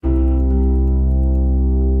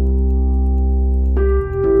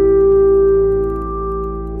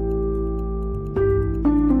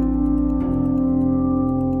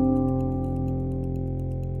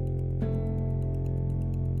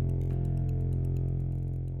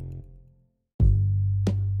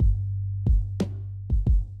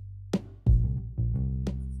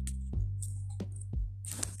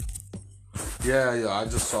Yeah, I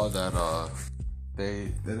just saw that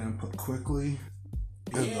they didn't put quickly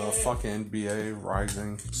in the fucking NBA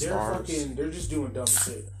rising stars. They're just doing dumb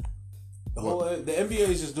shit. The NBA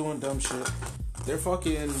is just doing dumb shit. They're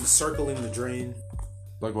fucking circling the drain.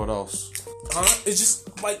 Like what else? It's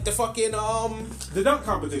just like the fucking the dunk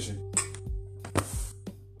competition.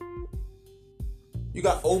 You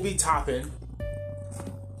got Obi Toppin.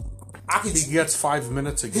 He gets 5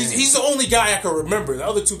 minutes a game. He's the only guy I can remember. The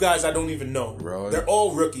other two guys I don't even know. Really? They're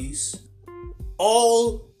all rookies.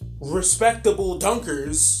 All respectable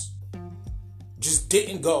dunkers just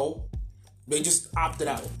didn't go. They just opted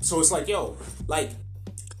out. So it's like, yo, like,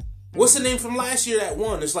 what's the name from last year that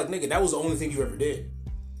won? It's like, nigga, that was the only thing you ever did.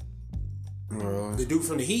 Really? The dude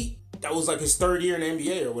from the Heat, that was like his third year in the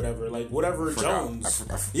NBA or whatever. Like, whatever, Jones.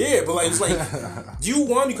 Yeah, but like, it's like, you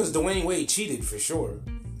won because Dwayne Wade cheated for sure.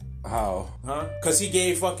 How? Because he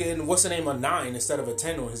gave fucking, what's the name, a 9 instead of a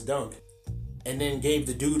 10 on his dunk. And then gave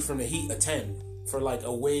the dude from the Heat a 10 for like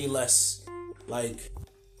a way less, like,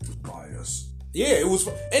 bias. Yeah, it was,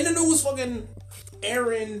 and then it was fucking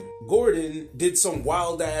Aaron Gordon did some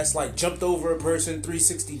wild ass, like, jumped over a person,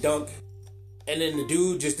 360 dunk. And then the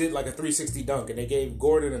dude just did like a 360 dunk. And they gave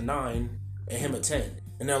Gordon a 9 and him a 10.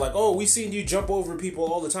 And they're like, oh, we seen you jump over people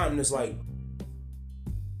all the time. And it's like,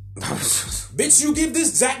 bitch, you give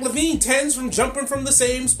this Zach LaVine 10s from jumping from the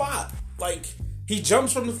same spot. Like, he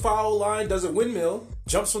jumps from the foul line, does a windmill,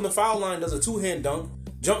 jumps from the foul line, does a 2-hand dunk,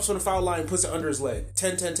 jumps from the foul line, puts it under his leg.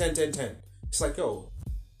 10, 10, 10, 10, 10. It's like, yo,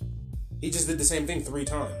 he just did the same thing 3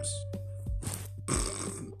 times.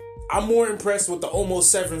 I'm more impressed with the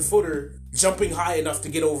almost 7-footer jumping high enough to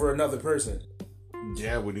get over another person.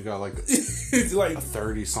 Yeah, when you got like, like a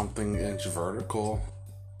 30-something inch vertical,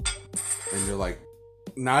 and you're like,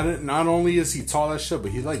 not only is he tall as shit,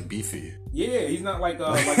 but he's like beefy. Yeah, he's not like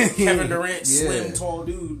a Kevin Durant slim tall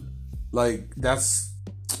dude. Like, that's,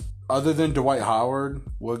 other than Dwight Howard,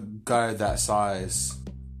 what guy that size?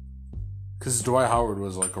 Because Dwight Howard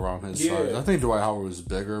was like around his size. I think Dwight Howard was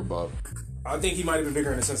bigger, but I think he might have been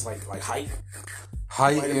bigger in a sense like height.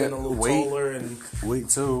 Height and a little weight, taller and weight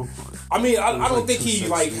too. I mean, I don't like think he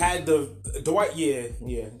like had the Dwight. Yeah.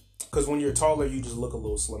 Because when you're taller, you just look a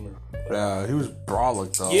little slimmer. Yeah, he was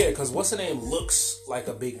brolic though. Yeah, because what's the name looks like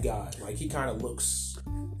a big guy. Like he kind of looks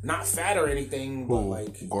not fat or anything, but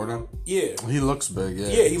like Gordon. Yeah, he looks big.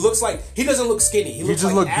 Yeah, he looks like he doesn't look skinny. He looks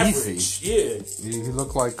just like look average. beefy. Yeah, he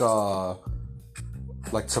looked like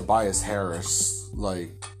Tobias Harris.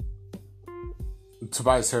 Like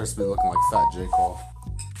Tobias Harris be looking like fat J. Cole.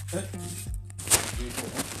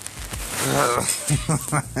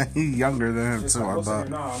 He's younger than him too. I bet.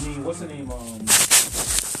 Nah, I mean, what's the name? From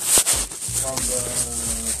the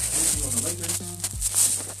he was on the Lakers.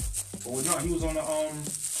 Well, no, he was on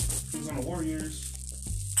the Warriors.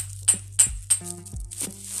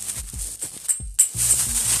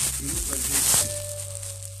 He looks like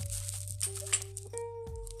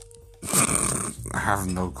I have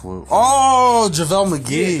no clue. Oh, JaVale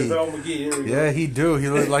McGee. Yeah, JaVale McGee. Here we go. Yeah, he do. He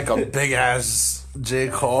looked like a big ass J.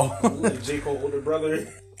 Cole. Like J. Cole older brother.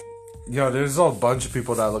 Yo, there's a bunch of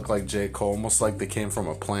people that look like J. Cole, almost like they came from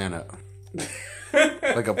a planet.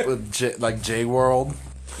 like J World.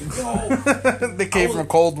 They came from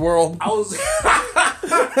Cold World. I was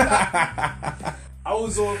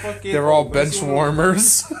on fucking. They're all bench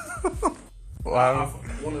warmers. Wow.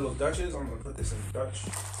 One of those Dutches. I'm gonna put this in Dutch.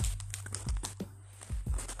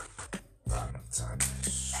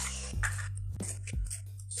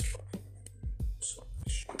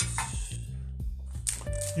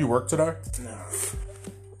 You work today? Nah.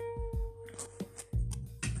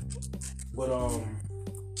 But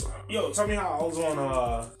yo, tell me how I was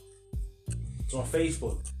on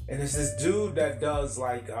Facebook, and it's this dude that does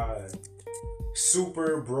like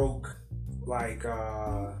super broke, like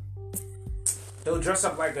he'll dress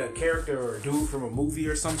up like a character or a dude from a movie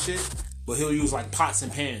or some shit, but he'll use like pots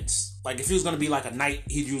and pans. Like if he was gonna be like a knight,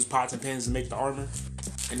 he'd use pots and pans to make the armor.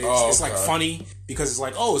 And it's like funny because it's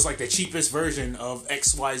like, oh, it's like the cheapest version of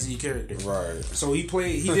XYZ character. Right. So he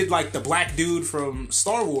did like the black dude from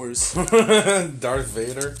Star Wars. Darth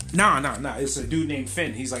Vader? Nah. It's a dude named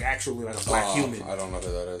Finn. He's like actually like a black human. I don't know who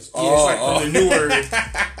that is. Yeah, it's like from the newer.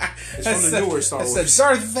 It's from the newer Star Wars. I said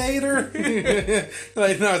Darth Vader.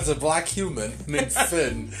 Like no, it's a black human named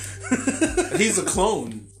Finn. He's a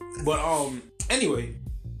clone. But anyway.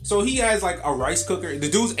 So he has like a rice cooker. The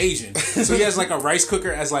dude's Asian. So he has like a rice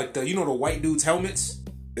cooker as like the white dude's helmets.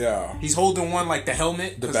 Yeah. He's holding one like the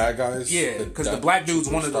helmet. The bad guys? Yeah, because the black dude's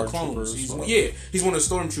one of the clones. He's one of the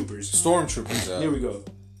stormtroopers. Stormtroopers, yeah. Here we go.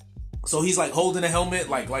 So he's like holding a helmet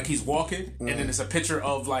like he's walking, and then it's a picture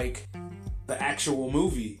of like the actual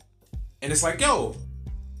movie. And it's like, yo,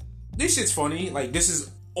 this shit's funny. Like, this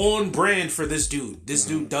is on brand for this dude. This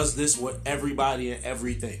dude does this with everybody and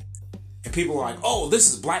everything. And people are like, oh,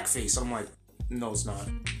 this is blackface. I'm like, no, it's not.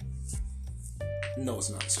 No, it's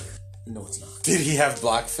not, sir. No, it's not. Did he have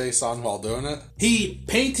blackface on while doing it? He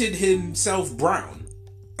painted himself brown.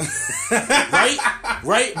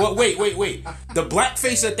 Right? But wait. The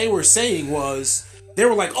blackface that they were saying was, they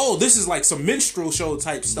were like, oh, this is like some minstrel show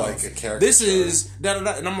type stuff. Like a character. This is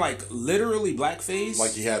da-da-da. And I'm like, literally blackface?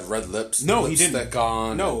 Like he had red lips. No, he didn't.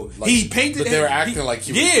 On. No, Like, he painted. But they were acting like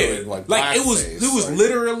he was doing like blackface. It was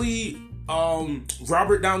literally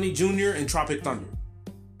Robert Downey Jr. in Tropic Thunder.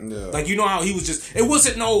 Yeah. Like, you know how he was just, it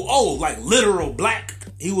wasn't like literal black.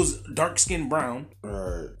 He was dark skinned brown.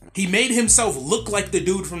 Right. He made himself look like the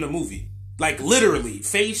dude from the movie. Like, literally,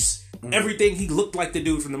 face, everything. He looked like the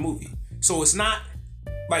dude from the movie. So it's not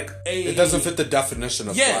like it doesn't fit the definition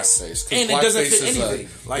of blackface. And it doesn't fit anything.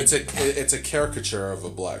 It's a caricature of a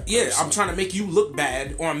black person. Yeah, I'm trying to make you look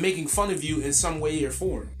bad, or I'm making fun of you in some way or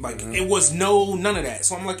form. Like, it was none of that.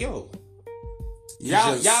 So I'm like, yo,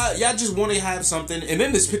 y'all just want to have something. And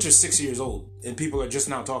then this picture's 6 years old, and people are just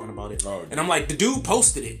now talking about it. Oh, and I'm like, the dude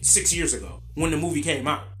posted it 6 years ago when the movie came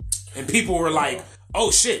out, and people were like,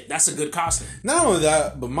 oh shit, that's a good costume. Not only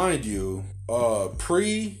that, but mind you,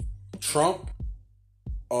 pre-Trump,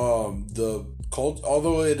 the cult,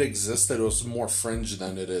 although it existed, it was more fringe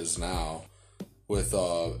than it is now, with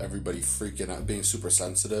everybody freaking out, being super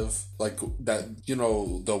sensitive, like that, you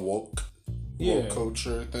know, the woke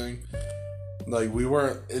culture thing. Like, we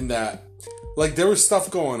weren't in that. Like, there was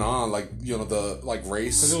stuff going on, like, you know, the like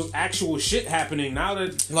race, because there was actual shit happening. Now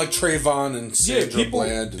that, like, Trayvon and Sandra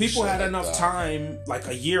Bland, and people had like enough that. time, like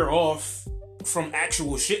a year off from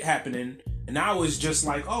actual shit happening, and now it's just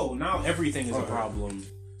like, oh, now everything is a problem.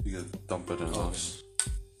 You can dump it in us.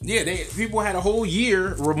 Yeah, people had a whole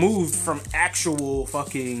year removed from actual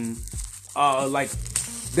fucking, like,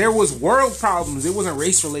 there was world problems. It wasn't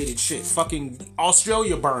race related shit. Fucking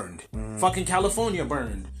Australia burned. Fucking California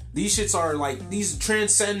burned. These shits are like, these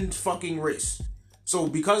transcend fucking race. So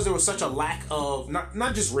because there was such a lack of,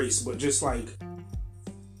 not just race, but just like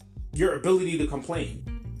your ability to complain.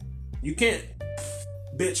 You can't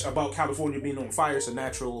bitch about California being on fire. It's a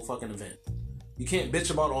natural fucking event. You can't bitch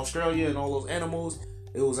about Australia and all those animals.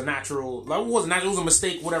 It was a natural, like, it wasn't natural, it was a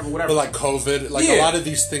mistake, whatever. But like COVID, like a lot of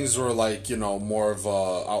these things were like, you know, more of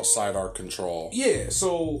outside our control. Yeah,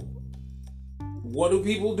 so what do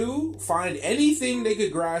people do? Find anything they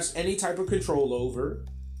could grasp any type of control over.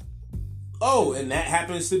 Oh, and that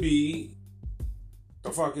happens to be the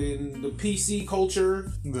PC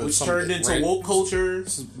culture, which turned into woke culture.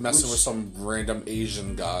 Messing with some random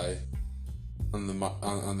Asian guy on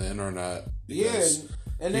the internet. Yeah.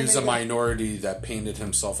 And he was a minority that painted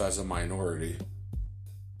himself as a minority.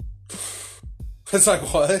 It's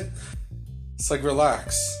like, what? It's like,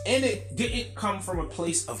 relax. And it didn't come from a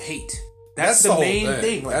place of hate. That's the main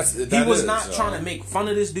thing. Like, he was not trying to make fun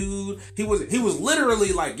of this dude. He was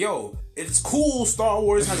literally like, yo, it's cool Star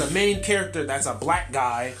Wars has a main character that's a black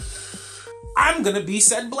guy. I'm gonna be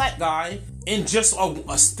said black guy in just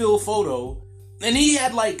a still photo. And he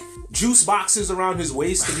had like juice boxes around his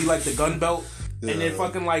waist to be like the gun belt. Yeah. And then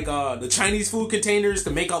fucking like the Chinese food containers to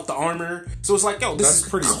make out the armor. So it's like, yo, this is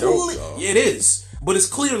pretty dope, though. It is. But it's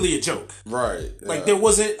clearly a joke. Right. Yeah. Like, there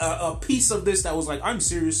wasn't a piece of this that was like, I'm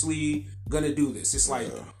seriously gonna do this. It's like,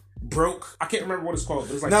 broke. I can't remember what it's called.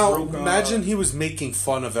 But it's like, now, broke, imagine he was making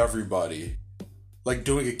fun of everybody. Like,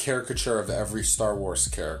 doing a caricature of every Star Wars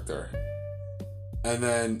character. And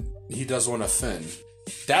then he does one of Finn.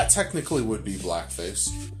 That technically would be blackface.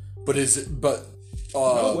 But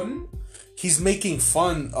no, it wouldn't. He's making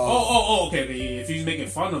fun of... Okay. If he's making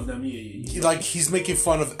fun of them, yeah. Like, he's making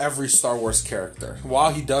fun of every Star Wars character.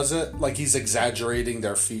 While he does it, like, he's exaggerating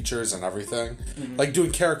their features and everything. Mm-hmm. Like,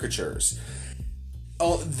 doing caricatures.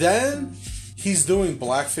 Oh, then he's doing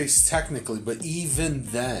blackface technically, but even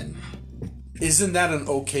then, isn't that an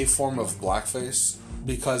okay form of blackface?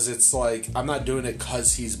 Because it's like, I'm not doing it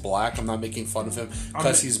because he's black. I'm not making fun of him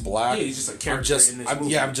because he's black. Yeah, he's just a character in this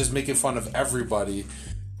movie. I'm just making fun of everybody.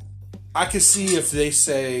 I could see if they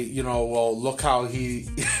say, you know, well, look how he...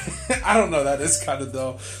 I don't know, that is kind of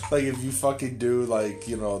though. Like, if you fucking do, like,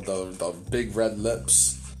 you know, the big red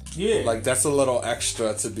lips. Yeah. Like, that's a little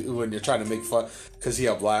extra to be when you're trying to make fun. Because he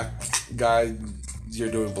a black guy,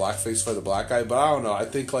 you're doing blackface for the black guy. But I don't know. I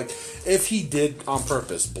think, like, if he did on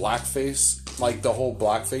purpose blackface, like the whole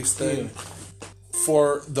blackface thing,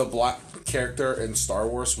 for the black character in Star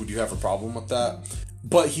Wars, would you have a problem with that?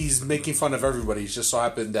 But he's making fun of everybody. It just so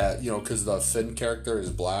happened that, you know, because the Finn character is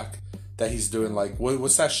black, that he's doing like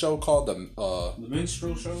what's that show called? The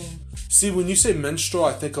Minstrel Show. See, when you say minstrel,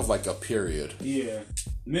 I think of like a period. Yeah,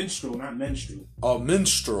 minstrel, not menstrual. Oh,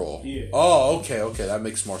 minstrel. Yeah. Oh, okay, that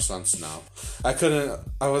makes more sense now.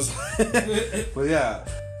 I was, but yeah.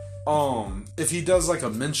 If he does like a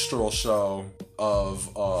minstrel show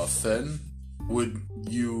of Finn, would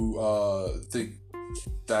you think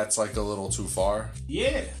that's like a little too far?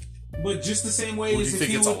 Yeah, but just the same way Would as you if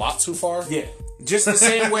think it's a lot too far? Yeah, just the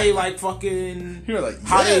same way like fucking You're like,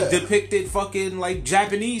 how yeah. they depicted fucking like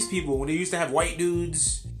Japanese people when they used to have white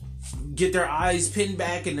dudes get their eyes pinned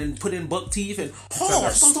back and then put in buck teeth and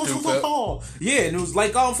yeah, and it was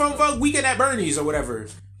like from Weekend at Bernie's or whatever.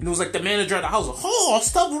 And it was like the manager of the house,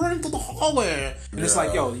 stop running through the hallway. And it's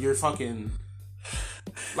like, yo, you're fucking,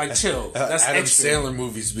 like, chill. That's Adam extra. Sandler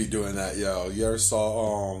movies be doing that, yo. You ever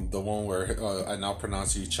saw the one where I now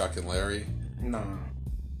pronounce you Chuck and Larry? No.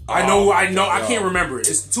 I know. Yo. I can't remember it.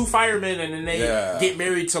 It's two firemen and then they get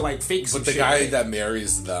married to like fake some But the shit, guy right? that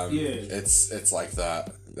marries them, Yeah. it's like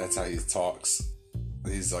that. That's how he talks.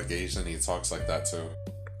 He's like Asian. He talks like that too.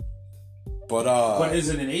 But is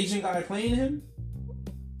it an Asian guy playing him?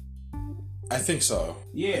 I think so.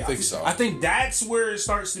 Yeah, I think so. I think that's where it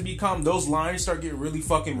starts to become, those lines start getting really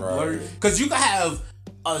fucking blurry. Because you can have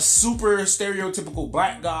a super stereotypical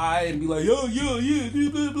black guy and be like, yo, yeah,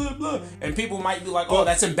 blah, blah, blah. And people might be like, oh,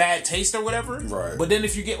 that's in bad taste or whatever. Right. But then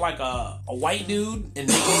if you get like a white dude and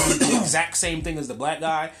they can do the exact same thing as the black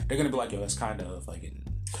guy, they're going to be like, yo, that's kind of like...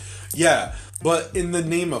 Yeah, but in the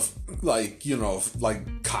name of, like, you know,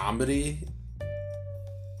 like comedy...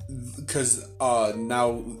 Because now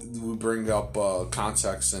we bring up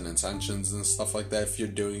context and intentions and stuff like that. If you're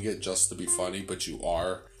doing it just to be funny, but you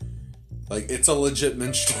are, like, it's a legit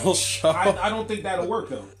minstrel show. I don't think that'll work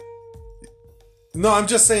though. No, I'm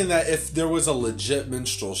just saying that if there was a legit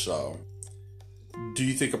minstrel show, do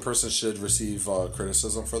you think a person should receive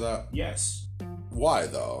criticism for that? Yes. Why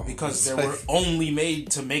though? Because they were only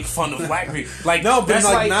made to make fun of black people. Like, no, but that's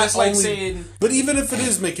like, not that's only, like saying. But even if it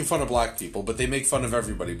is making fun of black people, but they make fun of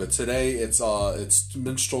everybody. But today it's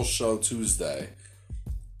Minstrel Show Tuesday.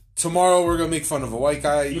 Tomorrow we're gonna make fun of a white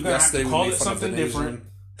guy. You're gonna have to call it something different.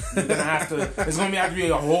 You're gonna have to. It's gonna have to be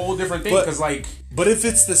a whole different thing because, like. But if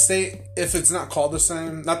it's the same, if it's not called the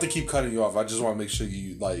same, not to keep cutting you off, I just want to make sure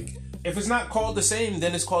you like. If it's not called the same,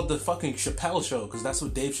 then it's called the fucking Chappelle Show, because that's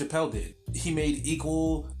what Dave Chappelle did. He made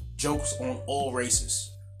equal jokes on all races.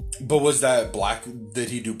 But was that black? Did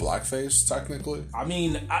he do blackface technically? I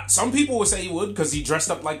mean, some people would say he would, because he dressed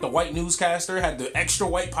up like the white newscaster, had the extra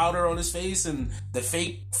white powder on his face and the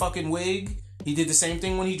fake fucking wig. He did the same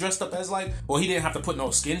thing when he dressed up as like, well, he didn't have to put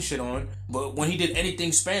no skin shit on, but when he did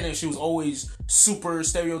anything Spanish, he was always super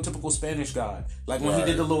stereotypical Spanish guy. Like when he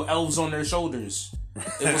did the little elves on their shoulders.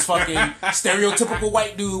 It was fucking stereotypical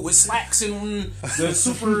white dude with slacks and the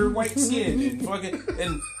super white skin and fucking,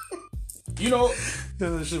 and you know. Yeah,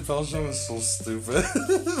 the Chappelle Show is so stupid.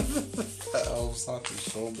 That elves on his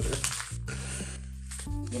shoulder.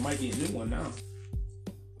 There might be a new one now.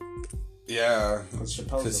 Yeah,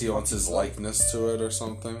 because he wants his likeness to it or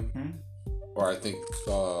something. Or I think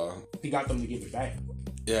he got them to give it back.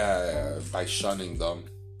 Yeah, by shunning them.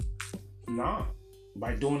 Nah,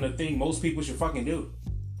 by doing the thing most people should fucking do.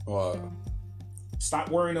 What? Stop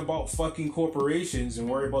worrying about fucking corporations and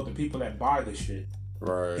worry about the people that buy the shit.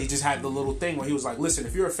 Right. He just had the little thing where he was like, listen,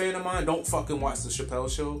 if you're a fan of mine, don't fucking watch the Chappelle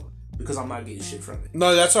Show because I'm not getting shit from it.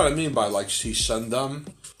 No, that's what I mean by like he shunned them.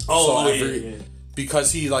 Oh, so yeah.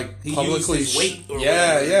 Because he like he publicly used his weight or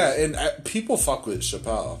yeah, whatever. and people fuck with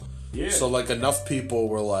Chappelle. Yeah. So like enough people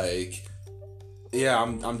were like, yeah,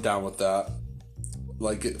 I'm down with that.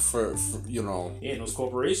 Like for you know. Yeah, and those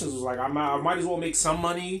corporations was like, I might as well make some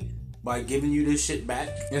money by giving you this shit back.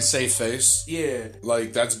 And save face. Yeah.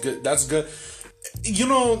 Like that's good. That's good. You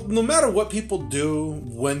know, no matter what people do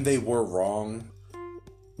when they were wrong,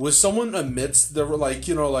 when someone admits they were like,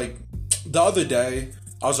 you know, like the other day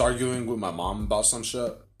I was arguing with my mom about some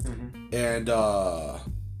shit, and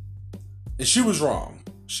she was wrong.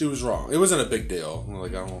 She was wrong. It wasn't a big deal.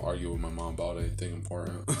 Like, I don't argue with my mom about anything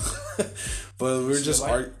important. But we were just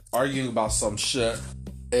arguing about some shit,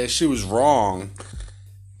 and she was wrong.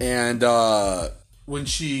 And when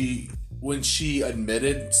she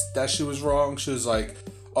admitted that she was wrong, she was like,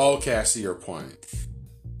 oh, okay, I see your point.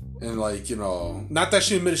 And like, you know, not that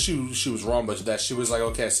she admitted she was wrong, but that she was like,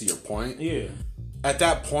 okay, I see your point. Yeah. At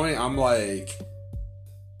that point, I'm like,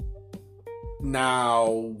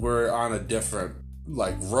 now we're on a different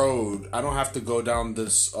like road. I don't have to go down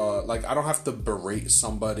this like I don't have to berate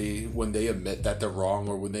somebody when they admit that they're wrong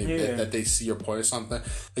or when they admit that they see your point or something.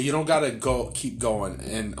 Like, you don't gotta keep going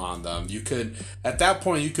in on them. You could at that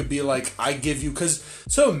point you could be like, I give you, because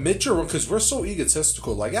to admit you're wrong, because we're so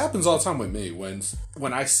egotistical. Like, it happens all the time with me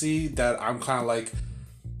when I see that I'm kind of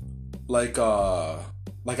like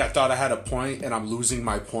I thought I had a point and I'm losing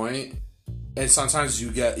my point. And sometimes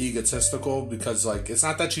you get egotistical because, like, it's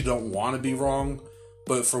not that you don't want to be wrong,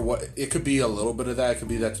 but for what it could be a little bit of that. It could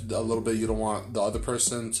be that a little bit you don't want the other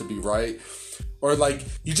person to be right, or like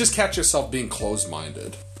you just catch yourself being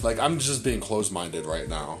closed-minded. Like, I'm just being closed-minded right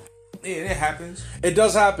now. Yeah, it happens. It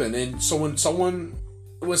does happen, and so when someone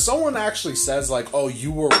actually says like, "Oh,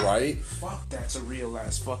 you were right," fuck, that's a real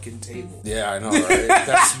ass fucking table. Yeah, I know, right?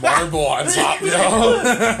 That's marble on top, yo.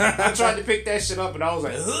 I tried to pick that shit up, and I was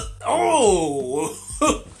like, oh,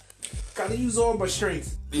 gotta use all my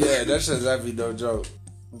strength. Yeah, that shit's heavy, no joke.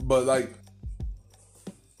 But like,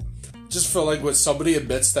 just feel like when somebody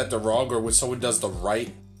admits that they're wrong, or when someone does the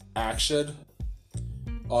right action,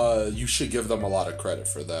 you should give them a lot of credit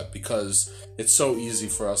for that, because it's so easy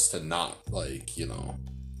for us to not, like, you know,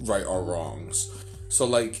 right our wrongs. So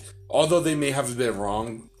like, although they may have been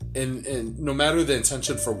wrong, and no matter the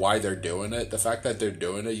intention for why they're doing it, the fact that they're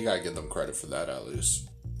doing it, you gotta give them credit for that at least.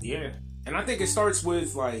 Yeah, and I think it starts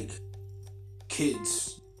with like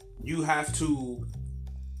kids. You have to,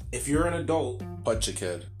 if you're an adult, punch a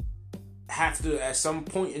kid. Have to, at some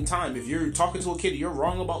point in time, if you're talking to a kid and you're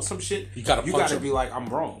wrong about some shit, you gotta be like, I'm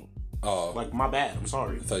wrong. Oh, like, my bad. I'm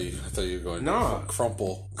sorry. I thought you were going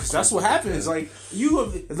crumple. Because that's what happens. Like,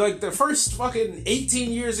 like the first fucking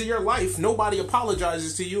 18 years of your life, nobody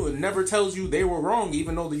apologizes to you and never tells you they were wrong,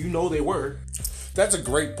 even though you know they were. That's a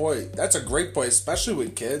great point. That's a great point, especially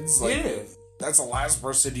with kids. Like, yeah, that's the last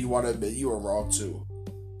person you want to admit you were wrong to.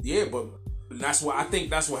 Yeah, but that's what I think.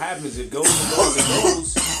 That's what happens. It goes and goes and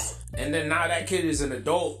goes, and then now that kid is an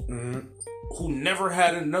adult who never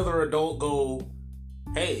had another adult go,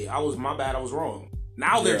 hey, my bad, I was wrong.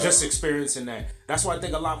 Now they're just experiencing that. That's why I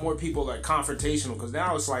think a lot more people are confrontational, because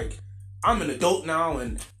now it's like, I'm an adult now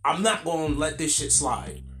and I'm not going to let this shit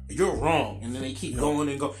slide. You're wrong. And then they keep going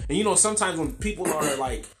and go. And you know, sometimes when people are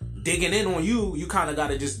like digging in on you, you kind of got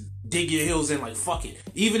to just dig your heels in, like, fuck it.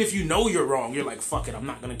 Even if you know you're wrong, you're like, fuck it. I'm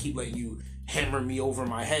not going to keep letting you hammer me over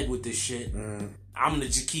my head with this shit. I'm going to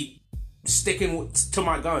just keep sticking to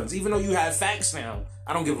my guns. Even though you have facts now,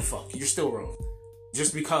 I don't give a fuck. You're still wrong.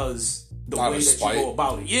 Just because the way that you go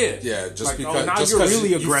about it. Yeah. Yeah, just like, because now just you're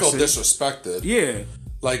really aggressive. You feel disrespected. Yeah.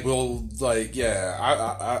 Like,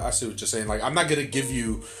 I see what you're saying. Like, I'm not going to give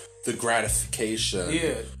you the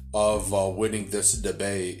gratification of winning this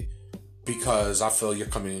debate because I feel you're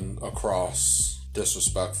coming across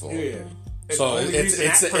disrespectful. Yeah. So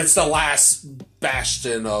it's the last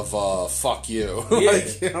bastion of fuck you. Yeah.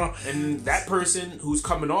 Like, you know? And that person who's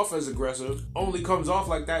coming off as aggressive only comes off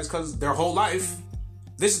like that because their whole life,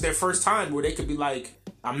 this is their first time where they could be like,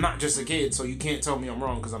 I'm not just a kid, so you can't tell me I'm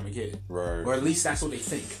wrong because I'm a kid. Right. Or at least that's what they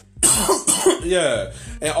think. Yeah.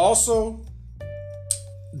 And also,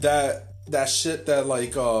 that shit that,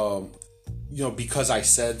 like, you know, because I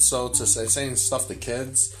said so, to saying stuff to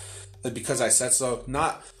kids, like, because I said so,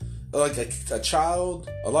 not, like, a child,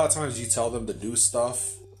 a lot of times you tell them to do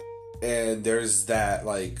stuff, and there's that,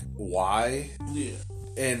 like, why? Yeah.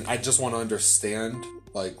 And I just want to understand,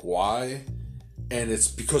 like, why? And it's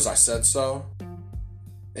because I said so.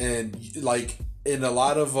 And, like, in a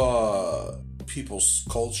lot of people's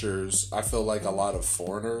cultures, I feel like a lot of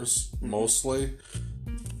foreigners, mostly,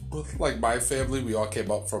 like my family, we all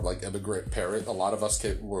came up from, like, immigrant parents. A lot of us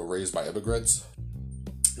were raised by immigrants.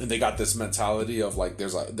 And they got this mentality of, like,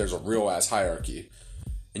 there's a real-ass hierarchy.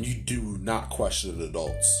 And you do not question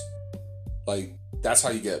adults. Like, that's how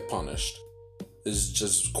you get punished. Is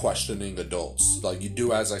just questioning adults. Like, you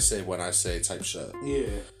do as I say when I say type shit. Yeah.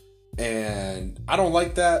 And I don't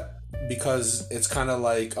like that because it's kind of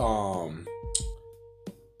like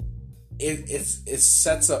it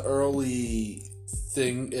sets an early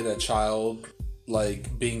thing in a child, like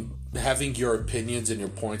having your opinions and your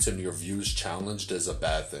points and your views challenged is a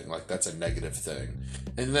bad thing. Like, that's a negative thing.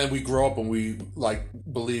 And then we grow up and we, like,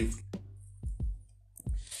 believe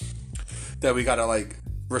that we gotta, like,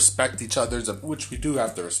 respect each other's, which we do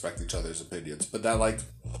have to respect each other's opinions, but that, like,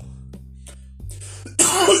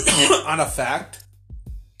 on a fact,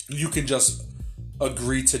 you can just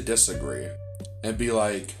agree to disagree and be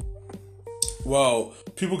like, well,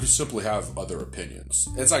 people can simply have other opinions.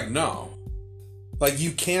 It's like, no. Like,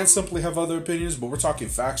 you can simply have other opinions, but we're talking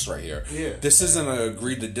facts right here. Yeah. This isn't an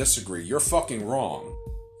agree to disagree. You're fucking wrong.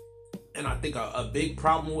 And I think a big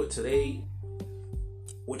problem with today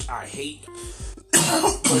which I hate.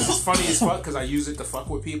 But it's funny as fuck because I use it to fuck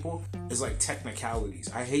with people. It's like technicalities.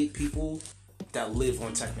 I hate people that live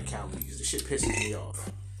on technicalities. The shit pisses me off.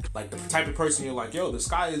 Like the type of person you're like, yo, the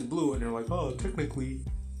sky is blue, and they're like, oh, technically,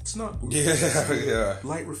 it's not blue. Yeah.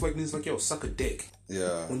 Light reflecting is like, yo, suck a dick.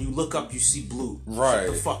 Yeah. When you look up, you see blue. Right.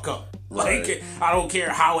 Shut the fuck up. Right. Like, I don't care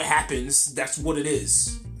how it happens. That's what it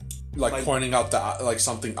is. Like pointing out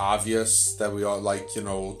something obvious that we all like, you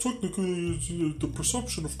know, technically the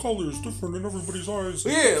perception of color is different in everybody's eyes.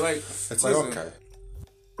 Yeah, like it's like, okay,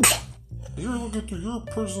 you're looking through your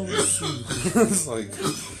prisms. It's like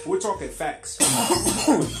we're talking facts.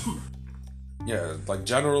 Yeah, like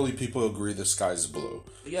generally people agree the sky is blue.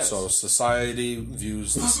 Yes. So society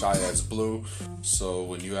views the sky as blue. So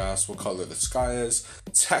when you ask what color the sky is,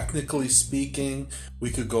 technically speaking,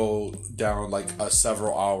 we could go down like a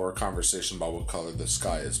several hour conversation about what color the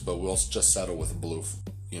sky is, but we'll just settle with blue,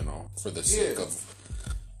 you know, for the sake of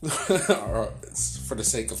for the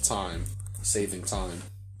sake of time, saving time.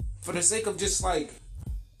 For the sake of just like,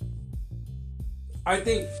 I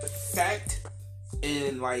think fact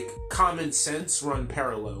and like common sense run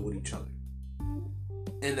parallel with each other.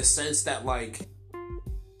 In the sense that like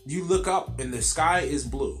you look up and the sky is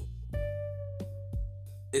blue.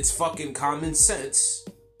 It's fucking common sense,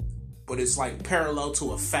 but it's like parallel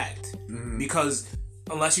to a fact. Mm-hmm. Because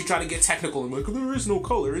unless you try to get technical and like, there is no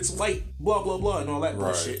color, it's light, blah blah blah, and all that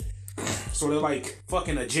bullshit. So they're like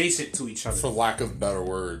fucking adjacent to each other. For lack of better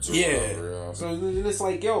words or whatever, yeah. So it's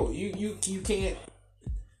like, yo, you can't.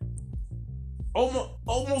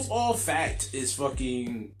 Almost all fact is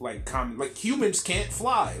fucking like common. Like humans can't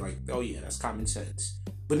fly. Like, oh yeah, that's common sense.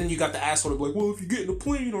 But then you got the asshole to be like, well, if you get in a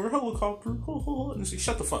plane or a helicopter, and say,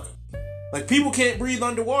 shut the fuck up. Like people can't breathe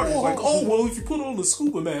underwater. It's like, oh well, if you put on the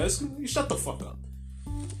scuba mask, you shut the fuck up.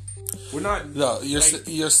 We're not. No,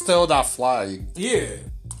 you're still not flying. Yeah.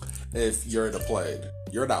 If you're in a plane,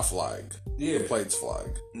 you're not flying. Yeah. The plane's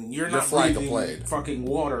flying. You're not flying breathing a plane. Fucking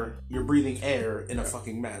water. You're breathing air in a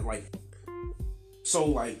fucking mask. Like. So,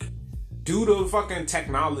 like, due to fucking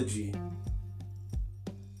technology,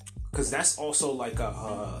 because that's also, like,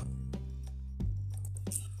 a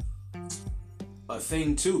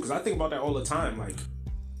thing, too, because I think about that all the time, like,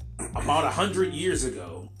 about 100 years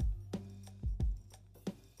ago,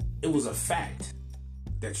 it was a fact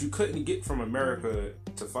that you couldn't get from America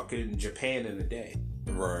to fucking Japan in a day.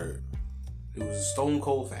 Right. It was a stone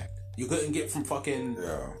cold fact. You couldn't get from fucking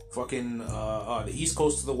the East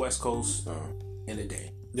Coast to the West Coast in a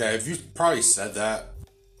day. Yeah, if you probably said that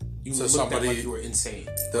you to somebody like you were insane.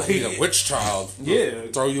 They'll be a witch child. Yeah.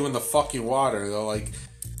 Throw you in the fucking water. They're like,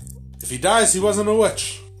 if he dies, he wasn't a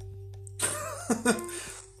witch.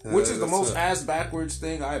 Which is the most ass backwards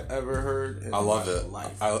thing I've ever heard in I love my it.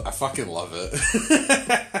 life. I fucking love it.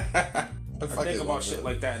 I think about shit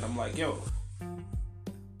like that and I'm like, yo,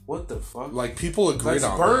 what the fuck? Like, people agreed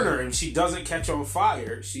on burn her and she doesn't catch on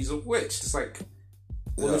fire. She's a witch. It's like,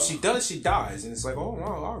 well, if she does, she dies. And it's like, oh, no,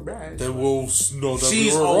 all right. Then we'll know that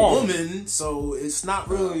she's we were a wrong. woman, so it's not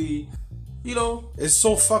really, you know. It's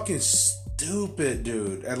so fucking stupid,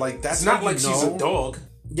 dude. And, like, that's it's not like she's a dog.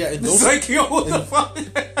 Yeah, and it's like, yo, what the fuck?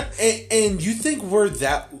 And you think we're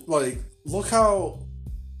that, like, look how,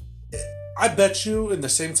 I bet you in the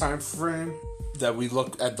same time frame that we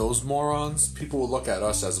look at those morons, people will look at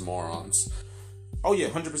us as morons. Oh, yeah,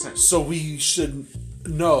 100%. So we should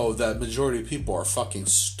know that majority of people are fucking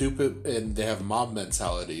stupid and they have mob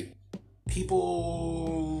mentality.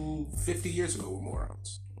 People 50 years ago were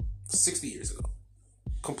morons. 60 years ago.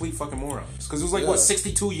 Complete fucking morons. Because it was like, what,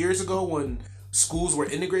 62 years ago when schools were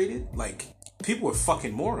integrated? Like, people were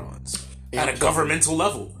fucking morons. At a governmental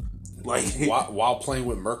level. Like, while playing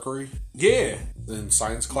with mercury? Yeah. In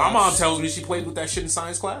science class? My mom tells me she played with that shit in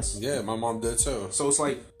science class. Yeah, my mom did too. So it's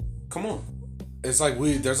like, come on. It's like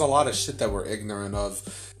there's a lot of shit that we're ignorant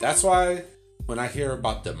of. That's why when I hear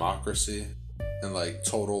about democracy and like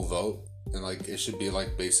total vote and like it should be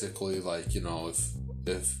like basically like, you know,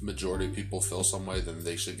 if majority of people feel some way, then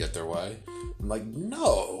they should get their way. I'm like,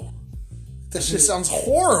 no, that shit sounds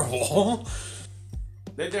horrible.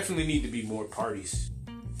 There definitely need to be more parties.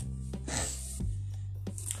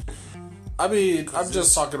 I mean, I'm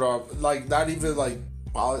just talking about like not even like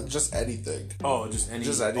just anything. Oh, just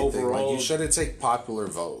anything. Overall, like you shouldn't take popular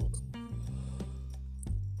vote.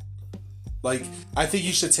 Like, I think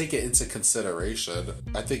you should take it into consideration.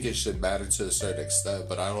 I think it should matter to a certain extent,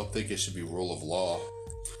 but I don't think it should be rule of law.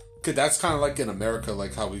 Cause that's kind of like in America,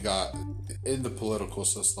 like how we got in the political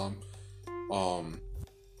system.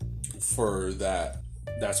 For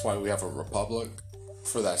that's why we have a republic.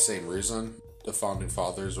 For that same reason, the founding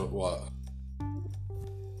fathers, what?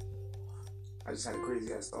 I just had a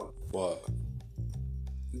crazy ass thought. What?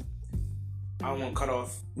 I don't want to cut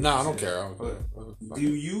off. No, I don't care. Do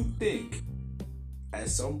you think at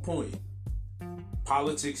some point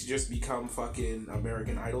politics just become fucking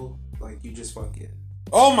American Idol? Like you just fucking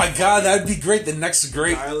Oh my god, that'd be great. The next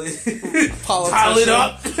great dial it politician.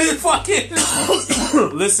 up. Fucking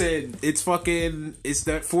listen, it's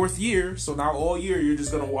that fourth year, so now all year you're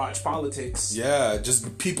just gonna watch politics. Yeah,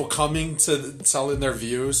 just people coming to telling their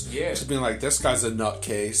views. Yeah. Just being like, this guy's a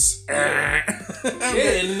nutcase. Yeah,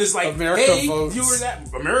 and it's like, America hey, votes. viewers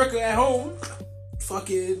at America at home,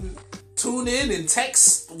 fucking tune in and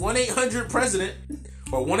text 1-800-PRESIDENT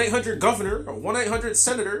or 1-800-GOVERNOR or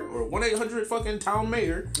 1-800-SENATOR or 1-800 fucking town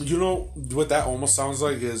mayor. You know what that almost sounds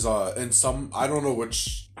like is in some, I don't know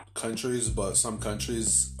which countries, but some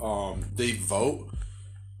countries they vote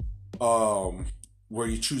where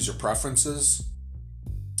you choose your preferences.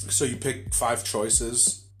 So you pick 5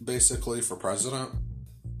 choices basically for president,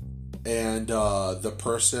 and the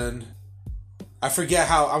person, I forget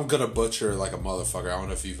how, I'm gonna butcher like a motherfucker. I don't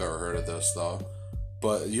know if you've ever heard of this though,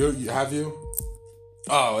 but you have you?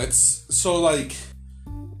 Oh, it's so like,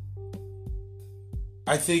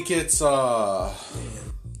 I think it's I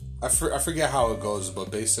forget how it goes, but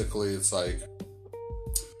basically it's like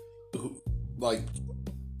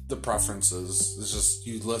the preferences. It's just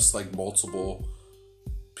you list like multiple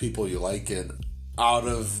people you like, and out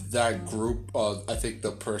of that group, I think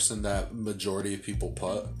the person that majority of people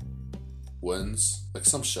put wins, like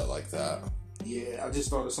some shit like that. Yeah, I just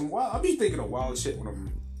thought of some wild. I be thinking of wild shit when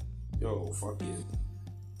I'm fucking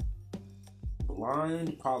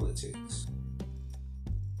blind politics.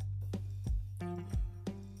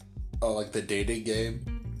 Oh, like the dating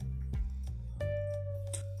game.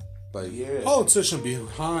 Like, yeah. Politician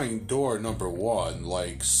behind door number 1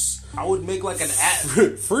 likes I would make like an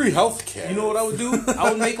app. free healthcare. You know what I would do? I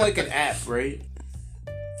would make like an app, right?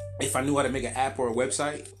 If I knew how to make an app or a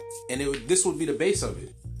website, and this would be the base of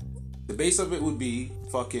it. The base of it would be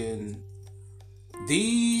fucking,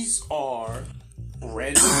 these are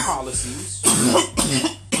random policies.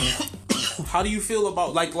 How do you feel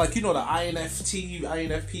about like the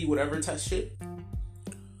INFP, whatever test shit?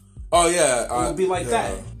 Oh yeah, It would be like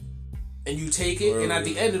that. And you take it, and at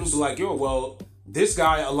the end, it'll be like, yo, well, this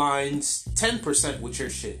guy aligns 10% with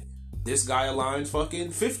your shit. This guy aligns fucking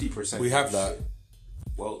 50%. We have that. Shit.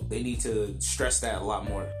 Well, they need to stress that a lot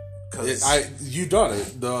more. You done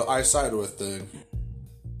it. The I side with thing.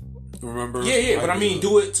 Remember? Yeah. But I mean,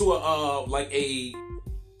 do it to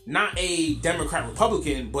not a Democrat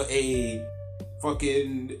Republican, but a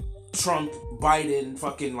fucking Trump Biden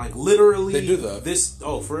fucking like literally. They do that.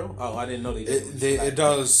 For real? Oh, I didn't know they did. It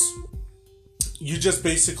does. You just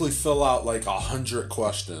basically fill out like 100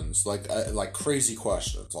 questions, like crazy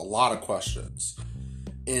questions, a lot of questions,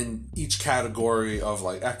 in each category of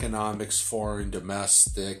like economics, foreign,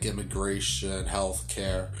 domestic, immigration,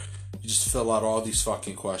 healthcare. You just fill out all these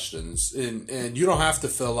fucking questions, and you don't have to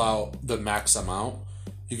fill out the max amount.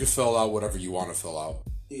 You can fill out whatever you want to fill out.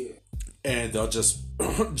 Yeah. And they'll just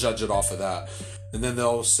judge it off of that, and then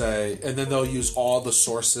they'll use all the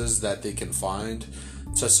sources that they can find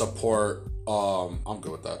to support. I'm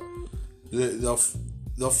good with that.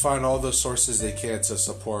 They'll find all the sources they can to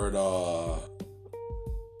support.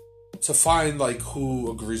 To find like who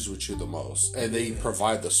agrees with you the most, and they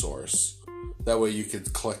provide the source. That way you can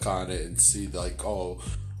click on it and see like, oh,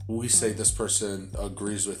 we say this person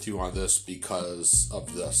agrees with you on this because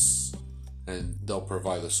of this, and they'll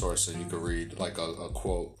provide the source, and you can read like a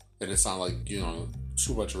quote, and it's not like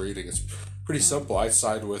too much reading. It's pretty simple. I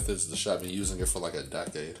side with is the shit. I've been using it for like a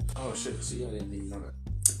decade. Oh shit! See, I didn't even know that.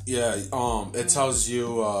 Yeah. It tells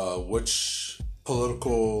you which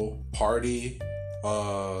political party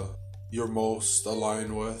you're most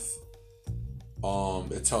aligned with.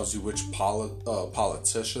 It tells you which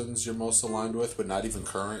politicians you're most aligned with, but not even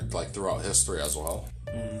current, like throughout history as well.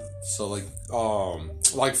 Mm-hmm. So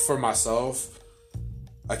like for myself,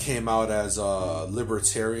 I came out as a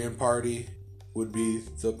Libertarian Party would be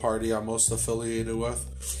the party I'm most affiliated with.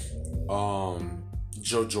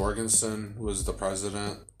 Joe Jorgensen was the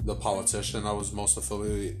president, the politician I was most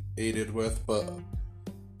affiliated with, but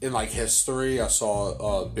in like history, I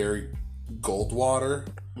saw Barry Goldwater.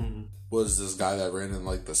 Mm-hmm. Was this guy that ran in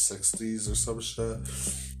like the 60s or some shit,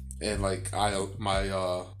 and like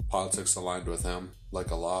my politics aligned with him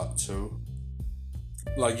like a lot too.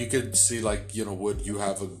 Like you could see like would you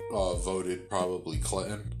have voted probably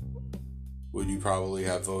Clinton? Would you probably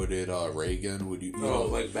have voted Reagan? Would you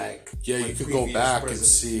like back? Yeah, like you could go back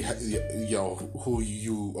presidents. And see who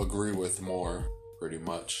you agree with more, pretty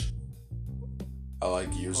much. I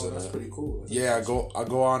like using that's it. pretty cool. Yeah, I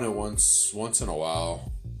go on it once in a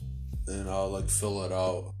while, and I'll like fill it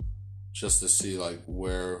out just to see like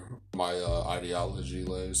where my ideology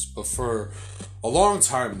lays. But for a long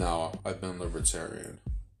time now, I've been libertarian.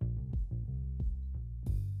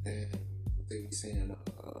 And they be saying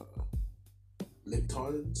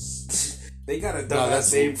libtards. They got a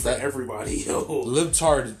dumbass name for everybody, yo.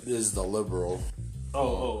 Libtard is the liberal.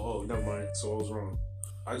 Oh, never mind. So I was wrong.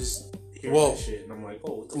 I just hear that shit and I'm like,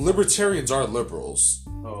 oh. Libertarians are liberals,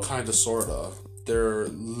 kind of, sorta. They're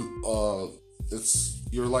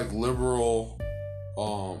you're like liberal,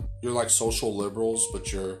 you're like social liberals,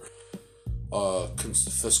 but you're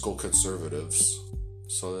fiscal conservatives.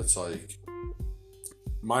 So it's like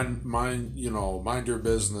mind your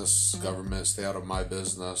business, government, stay out of my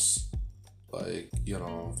business. Like,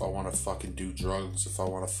 if I want to fucking do drugs, if I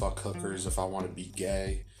want to fuck hookers, if I want to be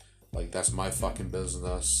gay, like, that's my fucking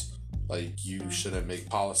business. Like, you shouldn't make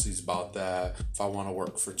policies about that. If I want to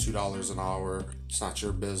work for $2 an hour, it's not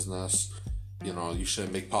your business. You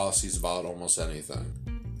shouldn't make policies about almost anything.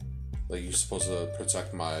 Like, you're supposed to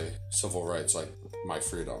protect my civil rights, like, my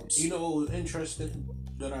freedoms. Interesting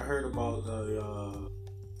that I heard about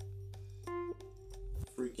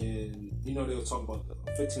freaking, they were talking about the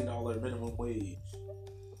 $15 minimum wage.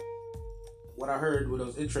 What I heard, what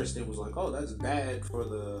was interesting was like, oh, that's bad for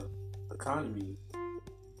the economy.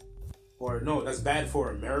 Or no, that's bad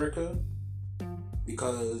for America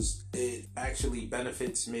because it actually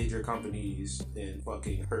benefits major companies and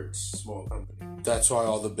fucking hurts small companies. That's why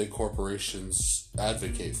all the big corporations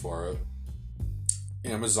advocate for it.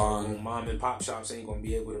 Amazon. Mom and pop shops ain't gonna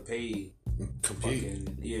be able to pay. Compete.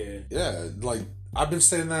 Yeah, like I've been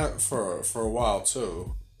saying that for a while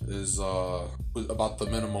too. Is about the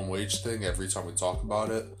minimum wage thing. Every time we talk about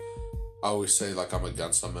it, I always say like I'm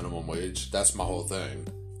against the minimum wage. That's my whole thing.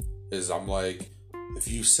 Is I'm like, if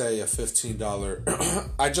you say a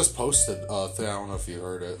 $15, I just posted a thing. I don't know if you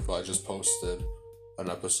heard it, but I just posted an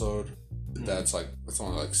episode. That's like, it's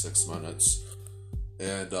only like 6 minutes,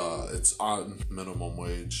 and it's on minimum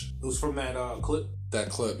wage. It was from that clip. That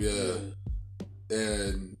clip, yeah.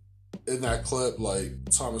 And in that clip, like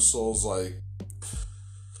Thomas Sowell's like,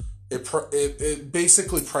 it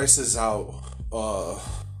basically prices out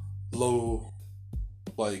low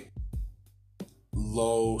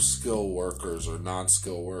skill workers or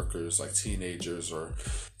non-skill workers, like teenagers, or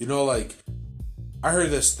like I heard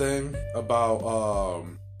this thing about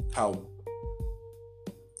how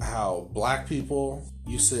black people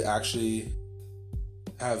used to actually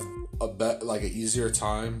have an easier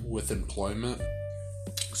time with employment.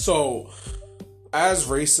 So as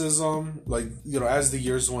racism, as the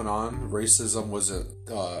years went on, racism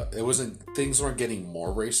things weren't getting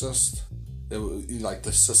more racist. Like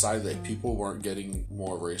the society, like people weren't getting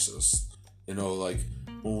more racist. Like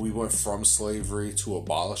when we went from slavery to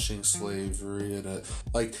abolishing slavery, and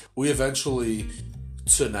we eventually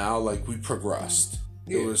to now, like we progressed.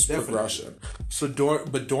 It was definitely progression. So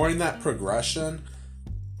during that progression,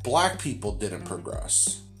 black people didn't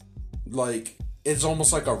progress. Like it's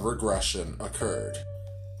almost like a regression occurred.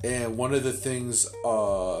 And one of the things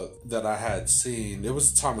that I had seen, it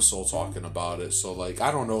was Thomas Sowell talking about it. So like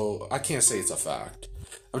I don't know, I can't say it's a fact.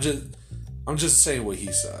 I'm just saying what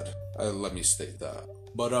he said. Let me state that.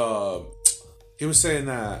 But he was saying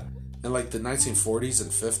that in like the 1940s and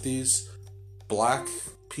 50s, black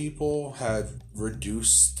people had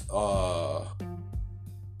reduced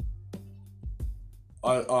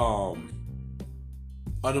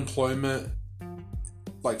unemployment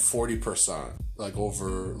like 40%, like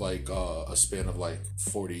over like a span of like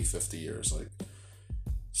 40-50 years. Like,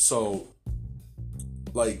 so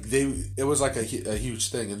like it was like a huge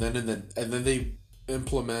thing. And then they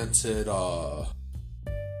implemented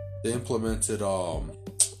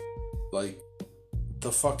like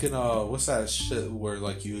the fucking what's that shit where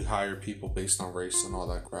like you hire people based on race and all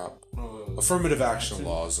that crap, affirmative action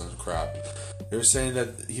laws and crap. He was saying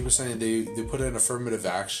they put in affirmative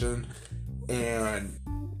action and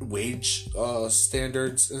wage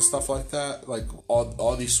standards and stuff like that, like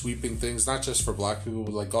all these sweeping things, not just for black people,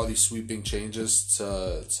 but like all these sweeping changes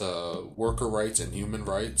to worker rights and human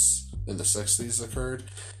rights in the 60s occurred,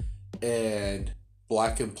 and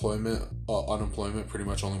black unemployment pretty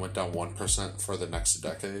much only went down 1% for the next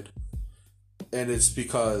decade. And it's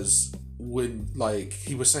because when, like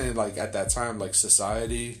he was saying, like at that time, like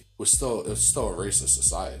society was still a racist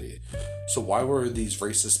society. So why were these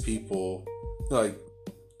racist people, like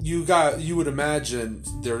you would imagine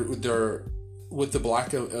they're with the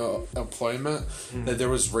black employment, that there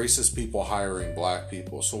was racist people hiring black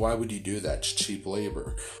people. So why would you do that? It's cheap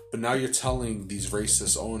labor. But now you're telling these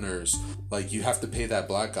racist owners, like, you have to pay that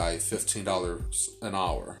black guy $15 an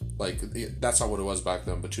hour. Like, that's not what it was back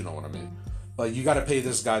then, but you know what I mean. Like, you got to pay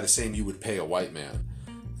this guy the same you would pay a white man.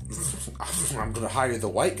 I'm going to hire the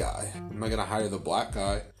white guy. I'm not going to hire the black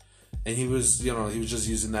guy. And he was, you know, he was just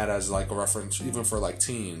using that as like a reference, even for like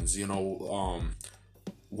teens, you know.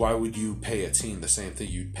 Why would you pay a teen the same thing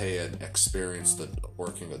you'd pay an experienced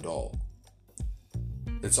working adult?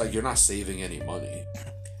 It's like you're not saving any money.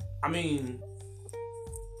 I mean,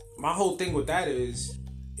 my whole thing with that is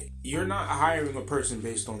you're not hiring a person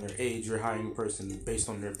based on their age. You're hiring a person based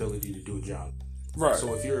on their ability to do a job. Right.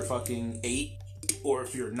 So if you're fucking 8 or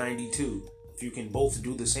if you're 92, if you can both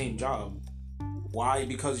do the same job, why,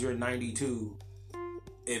 because you're 92,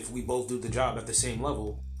 if we both do the job at the same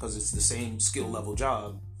level, because it's the same skill level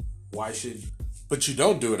job, why should... But you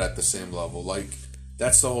don't do it at the same level. Like,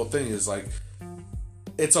 that's the whole thing, is like,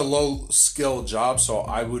 it's a low skill job, so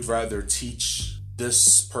I would rather teach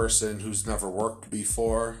this person who's never worked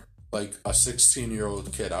before, like a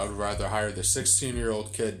 16-year-old kid. I would rather hire the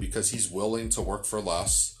 16-year-old kid because he's willing to work for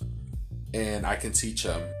less, and I can teach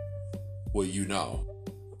him what you know.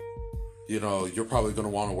 You know, you're probably going to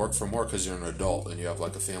want to work for more because you're an adult and you have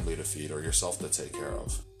like a family to feed or yourself to take care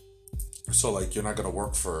of. So like, you're not going to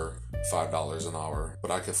work for $5 an hour, but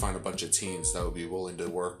I could find a bunch of teens that would be willing to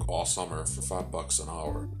work all summer for $5 an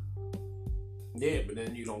hour. Yeah, but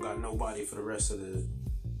then you don't got nobody for the rest of the...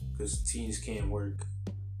 Because teens can't work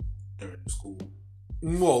during school.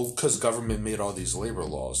 Well, because government made all these labor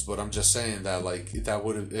laws, but I'm just saying that, like, that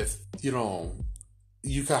would have, if, you know,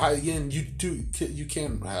 you can, again, you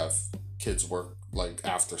can have kids work, like,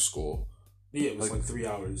 after school. Yeah, it was like 3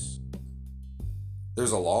 hours.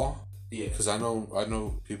 There's a law? Yeah. Because I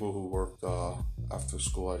know people who worked after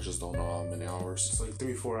school. I just don't know how many hours. It's like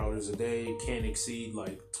 3-4 hours a day. Can't exceed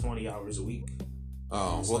like 20 hours a week.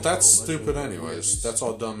 Oh, it's well, like that's stupid anyways. That's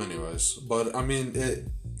all dumb anyways. But, I mean,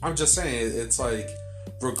 I'm just saying, it's like,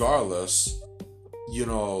 regardless, you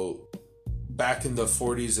know, back in the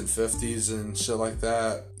 40s and 50s and shit like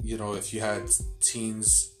that, you know, if you had teen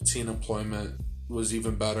employment was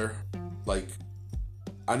even better. Like,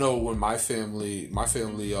 I know when my family,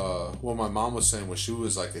 what my mom was saying when she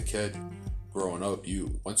was like a kid growing up,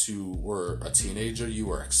 once you were a teenager, you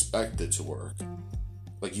were expected to work.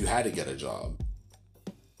 Like, you had to get a job.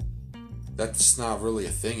 That's not really a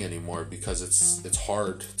thing anymore because it's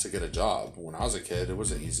hard to get a job. When I was a kid, it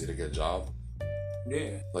wasn't easy to get a job.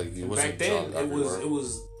 Yeah. Like, it wasn't back then, it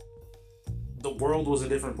was the world was a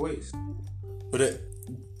different place. But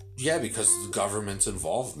because the government's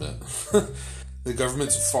involvement. The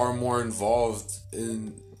government's far more involved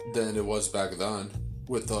than it was back then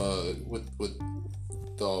with the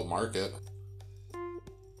market.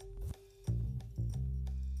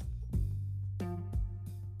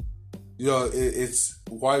 You know, it's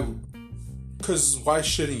why, because why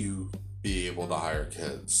shouldn't you be able to hire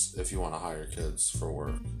kids if you want to hire kids for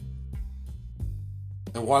work?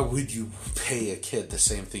 And why would you pay a kid the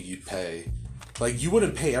same thing you'd pay? Like, you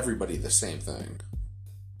wouldn't pay everybody the same thing.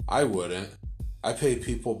 I wouldn't. I pay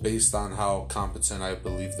people based on how competent I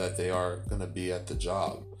believe that they are going to be at the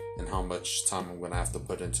job and how much time I'm going to have to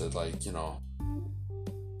put into, like, you know,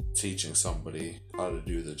 teaching somebody how to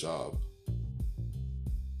do the job.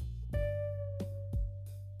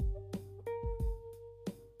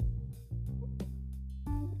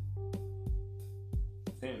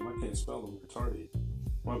 Damn, I can't spell them. Retarded.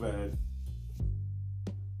 My bad.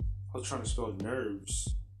 I was trying to spell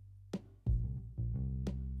nerves.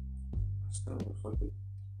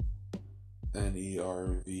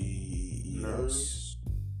 Nerves?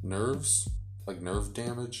 Nerves? Like nerve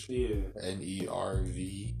damage? Yeah.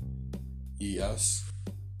 Nerves,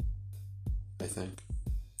 I think.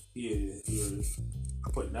 Yeah. I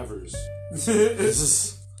put nevers. This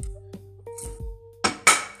is...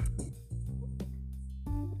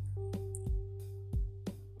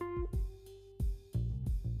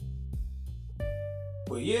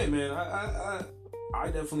 But yeah, man, I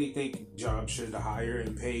definitely think jobs should hire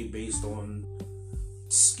and pay based on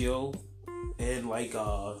skill and like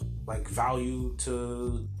value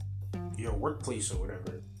to your workplace or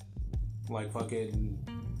whatever. Like, fucking,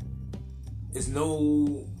 there's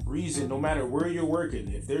no reason, no matter where you're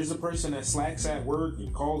working, if there's a person that slacks at work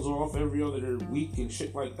and calls off every other week and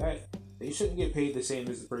shit like that, they shouldn't get paid the same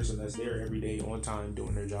as the person that's there every day on time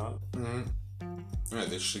doing their job. Mm-hmm. Yeah,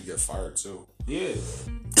 they should get fired too. Yeah.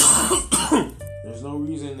 There's no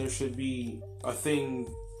reason there should be a thing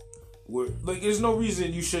where, like, there's no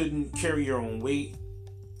reason you shouldn't carry your own weight.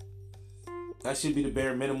 That should be the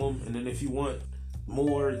bare minimum. And then if you want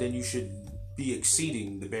more, then you should be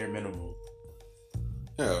exceeding the bare minimum.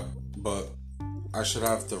 Yeah, but I should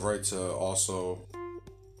have the right to also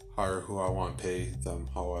hire who I want, pay them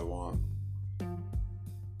how I want.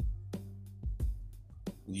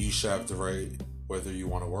 You should have the right whether you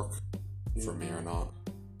want to work for me or not.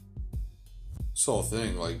 It's the whole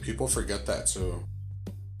thing. Like, people forget that too.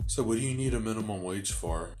 So what do you need a minimum wage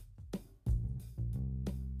for?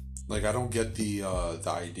 Like, I don't get the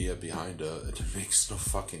idea behind it. It makes no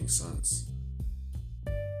fucking sense.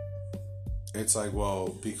 It's like, well,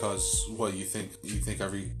 because what you think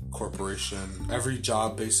every corporation, every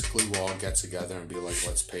job basically will all get together and be like,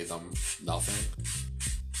 let's pay them nothing.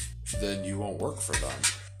 Then you won't work for them.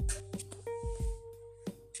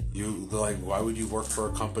 You like, why would you work for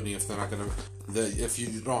a company if they're not gonna? If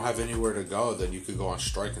you don't have anywhere to go, then you could go on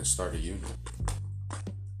strike and start a union.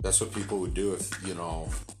 That's what people would do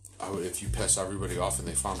if you piss everybody off and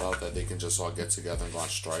they found out that they can just all get together and go on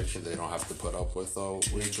strike and they don't have to put up with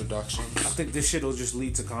wage reductions. I think this shit will just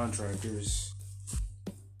lead to contractors.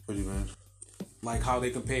 What do you mean? Like how they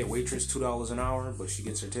can pay a waitress $2 an hour, but she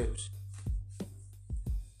gets her tips.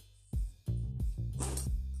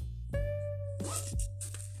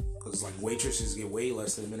 Because like waitresses get way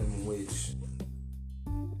less than minimum wage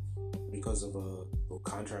because of a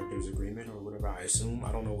contractor's agreement or whatever. I assume.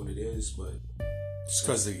 I don't know what it is, but it's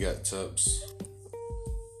because they get tips.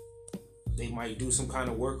 They might do some kind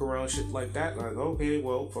of workaround shit like that. Like, okay,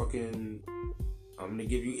 well, fucking, I'm gonna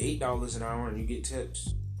give you $8 an hour and you get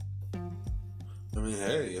tips. I mean,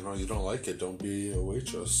 hey, you don't like it, don't be a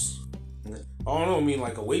waitress. I don't mean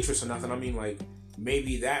like a waitress or nothing. I mean like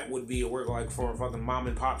maybe that would be a work like for a fucking mom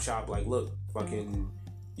and pop shop. Like, look, fucking,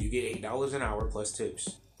 you get $8 an hour plus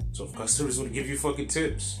tips. So if customers would give you fucking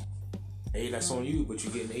tips, hey, that's on you, but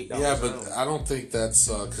you're getting $8. Yeah, but I don't think that's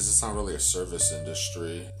because it's not really a service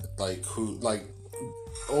industry. Like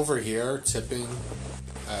over here, tipping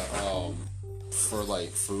for like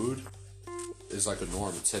food is like a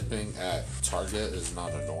norm. Tipping at Target is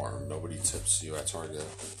not a norm. Nobody tips you at Target.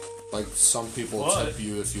 Like, some people tip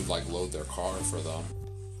you if you like load their car for them.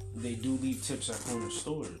 They do leave tips at corner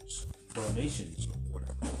stores, donations, or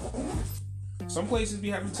whatever. Some places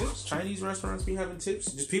be having tips. Chinese restaurants be having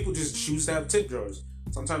tips. Just people just choose to have tip jars.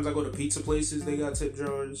 Sometimes I go to pizza places, they got tip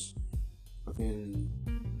jars.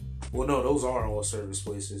 Well, no, those are all service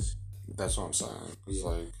places. That's what I'm saying. It's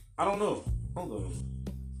like, I don't know. Hold on.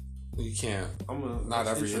 You can't. Not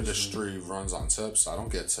every industry runs on tips. I don't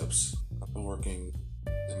get tips. I've been working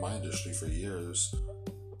in my industry for years.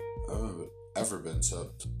 I haven't ever been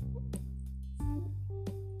tipped.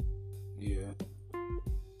 Yeah.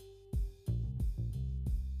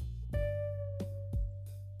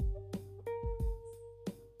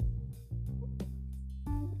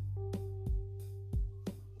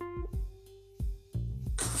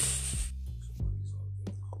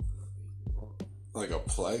 Like a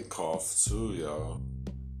plague cough too, yo.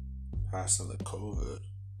 Passing the COVID.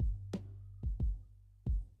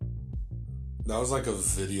 That was like a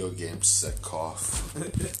video game sick cough.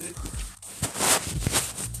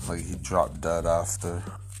 Like he dropped dead after.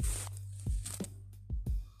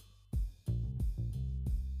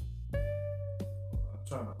 I'm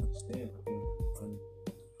trying to understand.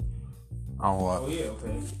 On what? Oh yeah,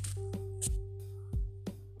 okay.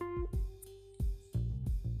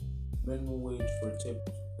 Minimum wage for tip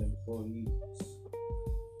employees.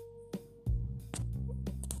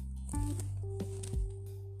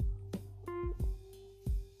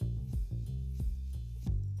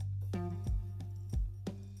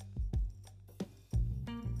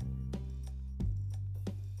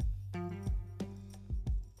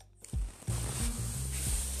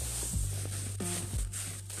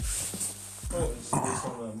 Oh, it's based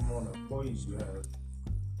on the amount of employees you have.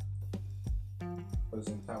 Because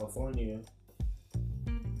in California,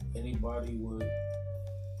 anybody with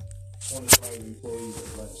 25 employees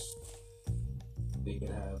or less, they could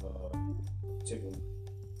have a ticket.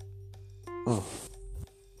 Oh.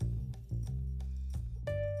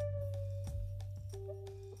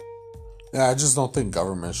 Yeah, I just don't think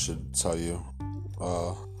government should tell you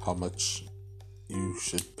how much you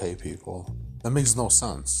should pay people. That makes no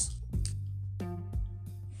sense.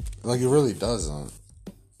 Like, it really doesn't.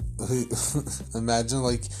 Imagine,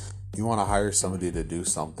 like, you want to hire somebody to do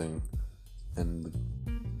something, and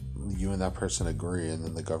you and that person agree, and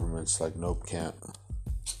then the government's like, nope, can't.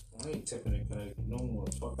 I ain't tipping it, cause no more.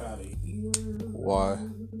 Fuck out of here. Why?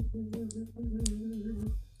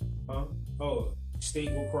 Huh? Oh,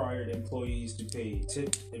 state required employees to pay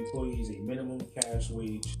tip employees a minimum cash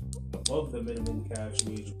wage above the minimum cash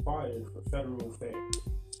wage required for federal fare.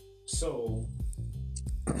 So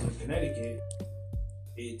in Connecticut,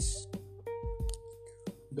 it's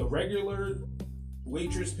the regular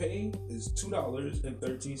waitress pay is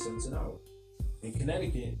 $2.13 an hour. In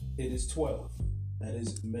Connecticut, it is $12. That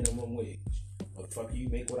is minimum wage. But fuck you,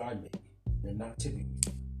 make what I make. They're not tipping me.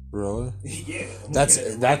 Really? Yeah. That's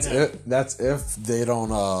it. That's if they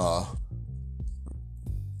don't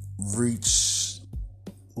reach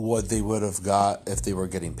what they would have got if they were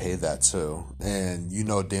getting paid that too. And you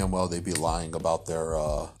know damn well they'd be lying about their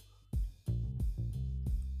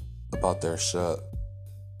shit.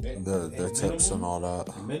 Their tips and all that.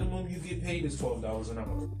 The minimum you get paid is $12 an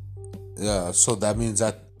hour. Yeah, so that means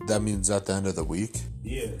at the end of the week,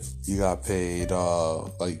 yeah, you got paid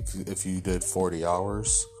like if you did 40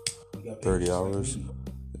 hours, 30 hours. Like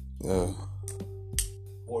yeah.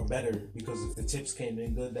 Or better, because if the tips came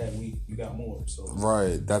in good that week, you got more. So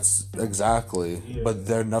right, that's exactly. Yeah. But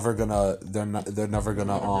they're never gonna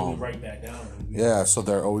really write that down. Yeah, so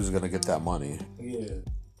they're always gonna get that money. Yeah.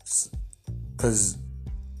 Because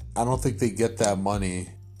I don't think they get that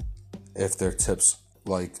money if their tips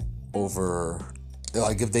like over,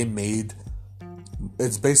 like if they made,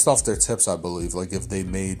 it's based off their tips, I believe. Like if they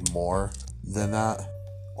made more than that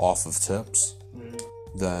off of tips,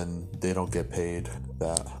 then they don't get paid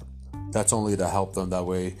that. That's only to help them that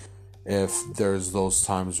way. If there's those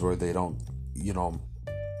times where they don't,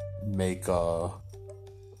 make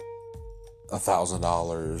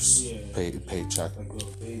 $1,000 paycheck,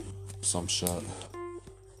 like some shit.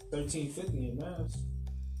 $13.50 in mass.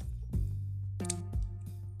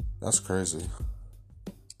 That's crazy.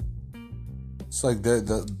 It's like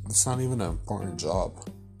it's not even an important job.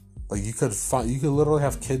 Like you could literally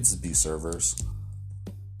have kids be servers.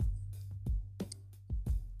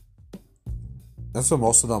 That's what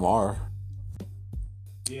most of them are.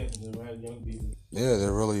 Yeah, they're right, young people. Yeah,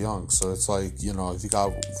 they're really young. So it's like, if you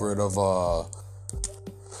got rid of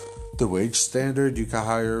the wage standard, you can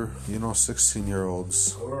hire,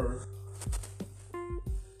 16-year-olds. Or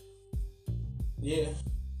yeah,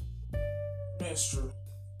 that's true.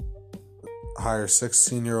 Hire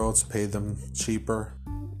 16-year-olds, pay them cheaper.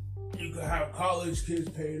 You could have college kids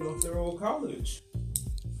paid off their own college.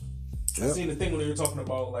 Yep. I seen the thing when they were talking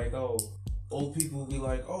about like, old people will be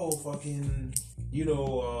like, fucking,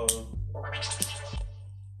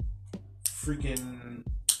 freaking,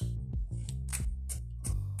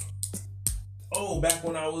 back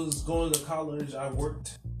when I was going to college, I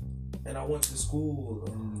worked and I went to school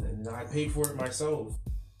and I paid for it myself.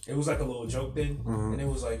 It was like a little joke thing. Mm-hmm. And it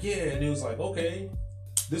was like, yeah, and it was like, okay,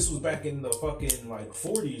 this was back in the fucking like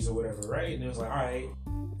 40s or whatever, right? And it was like, all right,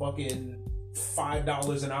 fucking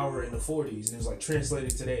 $5 an hour in the 40s, and it was like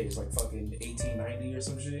translated today, it's like fucking $18.90 or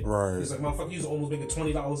some shit. Right. It's like, motherfucker, you was almost making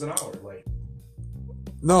 $20 an hour. Like,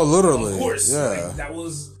 no, literally. Of course. Yeah. Like, that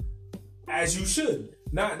was as you should.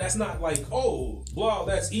 That's not like, blah,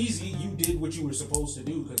 that's easy. You did what you were supposed to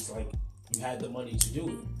do because like you had the money to do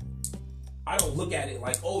it. I don't look at it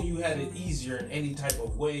like, you had it easier in any type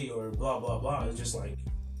of way or blah blah blah. It's just like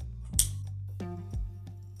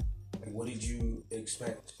what did you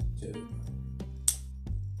expect to?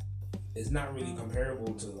 It's not really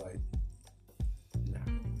comparable to like. Nah.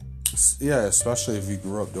 Yeah, especially if you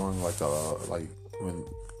grew up doing like when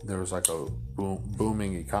there was like a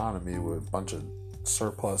booming economy with a bunch of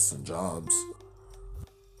surplus and jobs.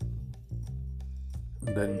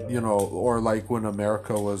 And then or like when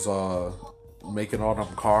America was making all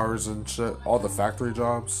them cars and shit, all the factory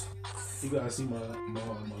jobs. You gotta see my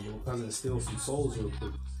little cousin steal some souls real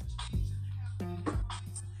quick.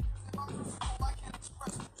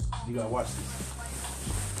 You gotta watch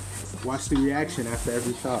this. Watch the reaction after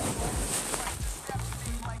every shot.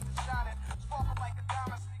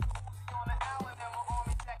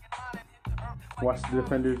 Watch the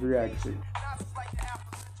defender's reaction.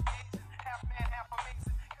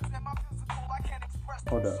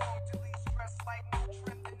 Hold up.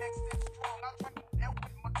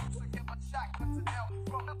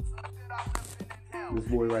 This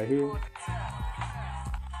boy right here.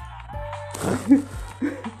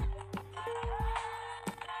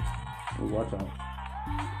 Watch out.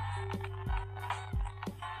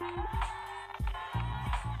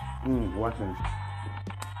 Watch him.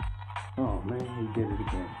 Oh man, he did it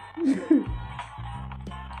again.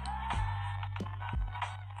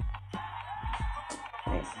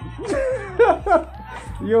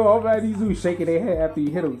 Yo, I'm mad these dudes shaking their head after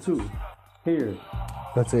you hit them too. Here.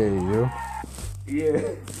 That's AAU?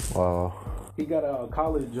 Yeah. Wow. He got a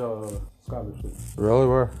college scholarship. Really?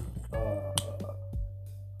 Where? I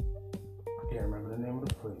can't remember the name of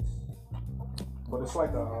the place. But it's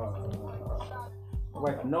like a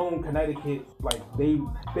like a known Connecticut, like they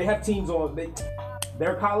have teams on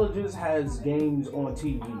their colleges has games on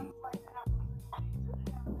TV.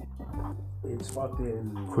 It's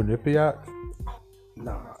fucking Quinnipiac?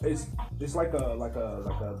 nah. It's just like a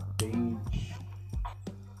beige.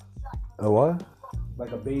 A what?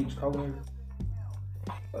 Like a beige color.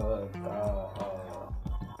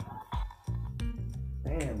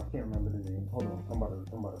 Damn, I can't remember the name. Hold on, I'm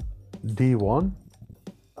about to. D1?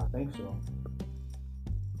 I think so.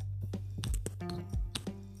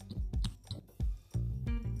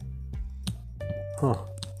 Huh.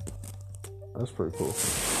 That's pretty cool.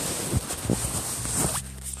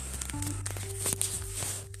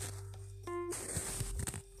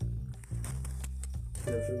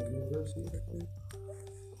 Fairfield University, I think.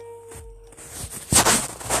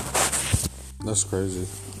 That's crazy.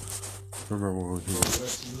 Remember when he was...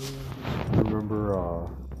 Remember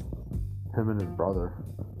him and his brother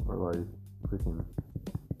were like freaking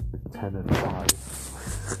 10 and 5.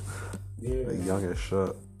 Yeah. Like young as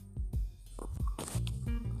shit.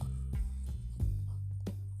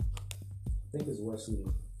 I think it's Wesley.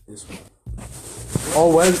 This one.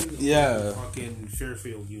 Oh, yeah. Fucking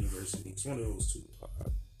Fairfield University. It's one of those two.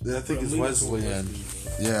 Yeah, I think it's Wesleyan.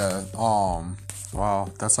 Yeah. Wow,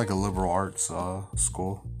 that's like a liberal arts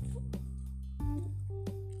school.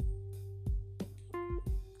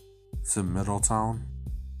 It's in Middletown.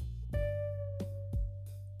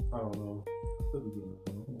 I don't know. Could be good.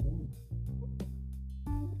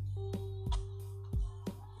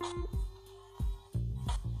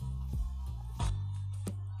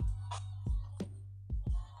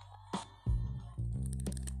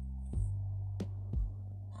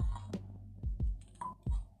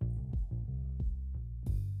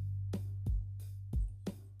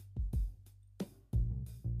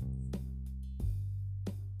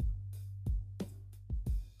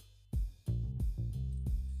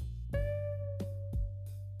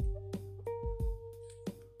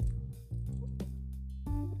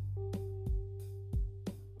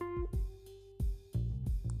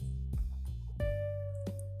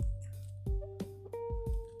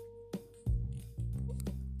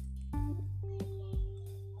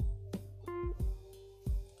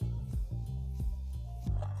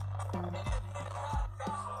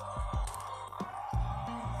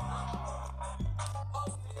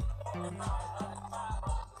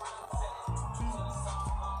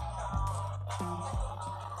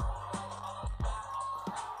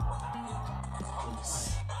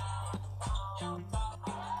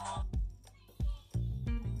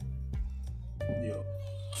 Yo.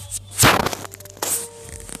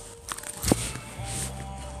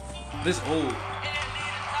 This old.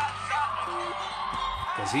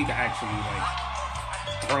 Because he can actually, like,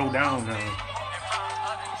 throw down now.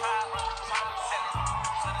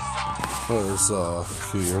 It was a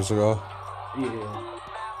few years ago. Yeah.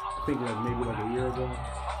 I think, like, maybe like a year ago.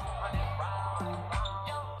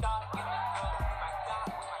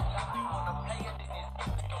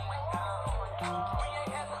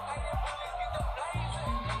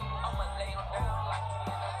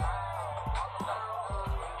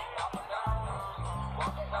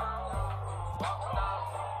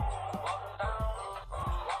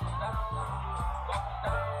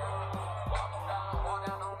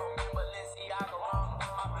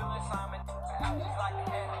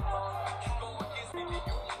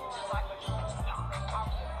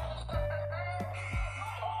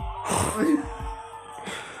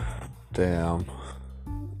 Damn.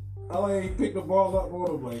 I like pick the ball up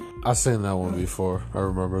on him like. I seen that one before. I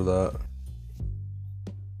remember that.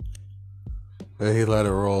 And he let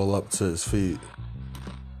it roll up to his feet.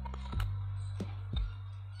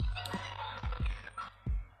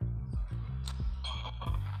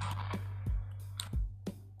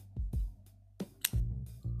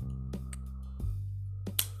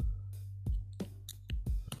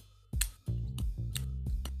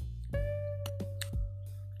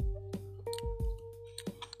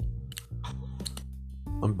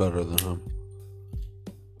 I'm better than him.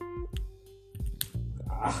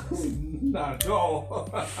 Not at all.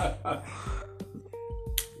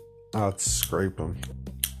 I'd scrape him.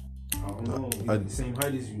 I don't know. He's the same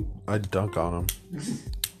height as you. I'd dunk on him.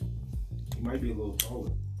 He might be a little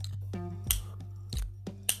taller.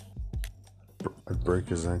 I'd break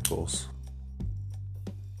his ankles.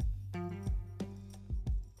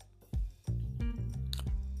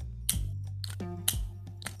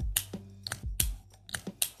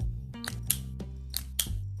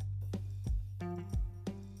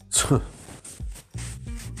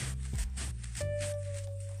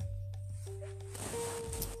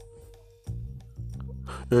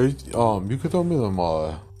 Yeah, you could throw me them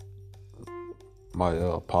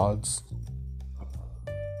My pods.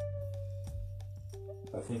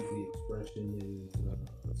 I think the expression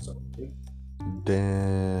is something.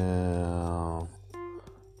 Damn.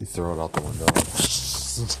 You throw it out the window.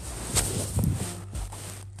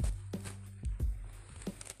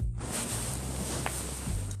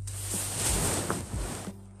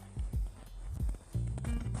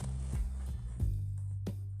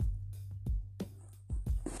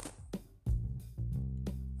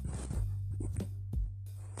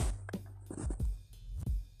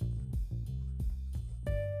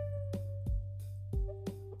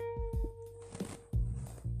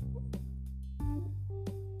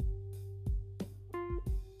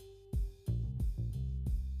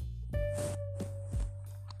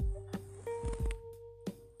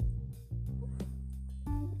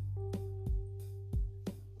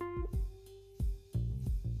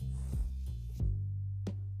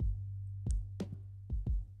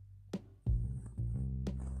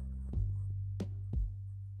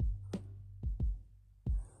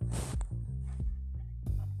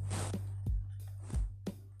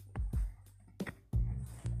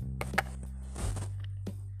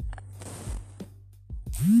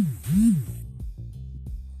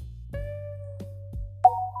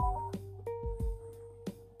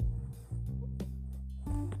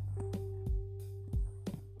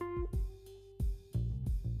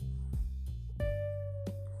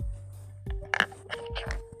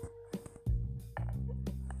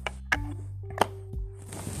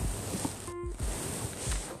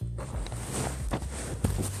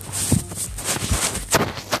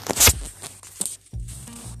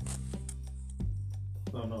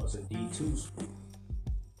 No, it's a D2 school.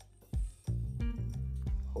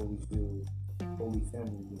 Holy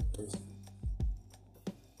Family University.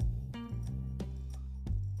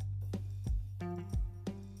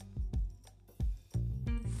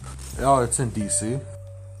 Oh, it's in DC.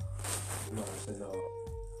 No, it's in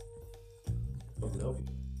Philadelphia.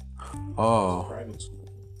 Oh. Private school.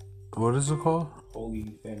 What is it called?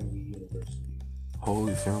 Holy Family University.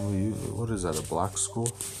 Holy Family. What is that? A black school?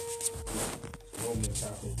 Roman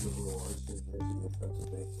Catholic Liberal Arts University of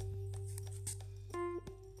Pennsylvania.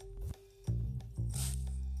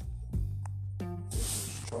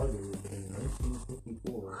 Chartered in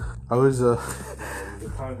 1954 I was the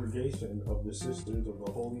Congregation of the Sisters of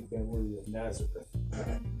the Holy Family of Nazareth.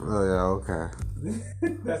 Oh yeah, okay.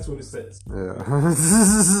 That's what it says. Yeah.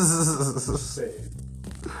 Say.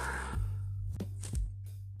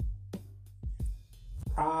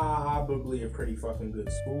 Probably a pretty fucking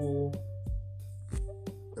good school.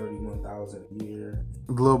 31,000 a year.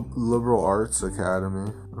 Liberal Arts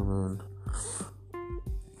Academy. I mean,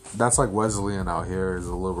 that's like Wesleyan out here is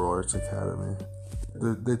a liberal arts academy.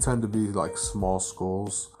 They tend to be like small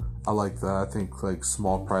schools. I like that. I think like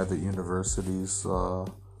small private universities.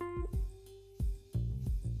 The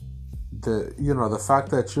fact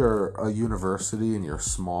that you're a university and you're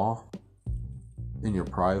small, and you're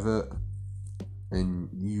private, and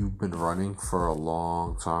you've been running for a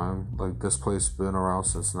long time. Like this place been around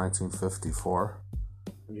since 1954.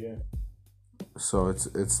 Yeah. So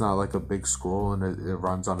it's not like a big school, and it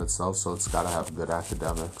runs on itself, so it's got to have good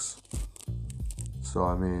academics. So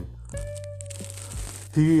I mean,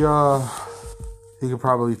 he could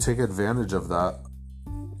probably take advantage of that.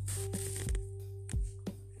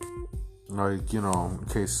 Like, in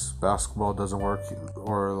case basketball doesn't work,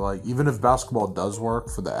 or like even if basketball does work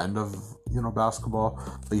for the end of basketball,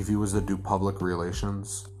 like if he was to do public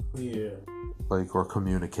relations, Yeah. like, or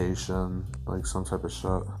communication, like some type of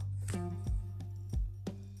shit.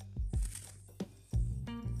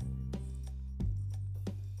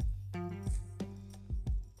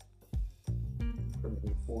 For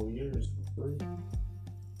 4 years for free.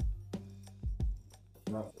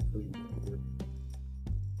 Not for free, but for free.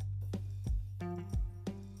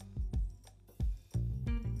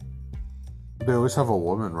 They always have a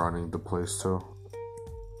woman running the place too.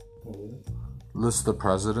 Oh, really? List the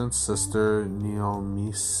presidents: Sister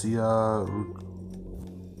Neomisia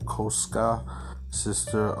Rukoska,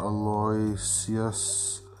 Sister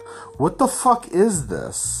Aloysius. What the fuck is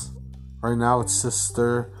this? Right now it's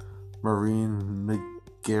Sister Maureen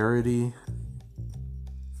McGarity.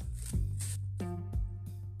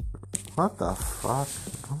 What the fuck?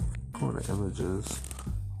 I'm going to images.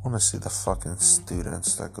 I want to see the fucking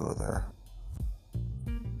students that go there.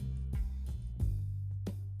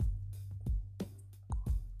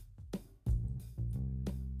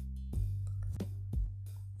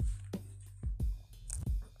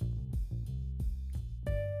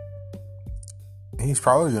 He's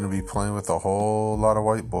probably going to be playing with a whole lot of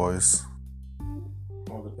white boys.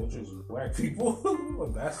 All the pictures of black people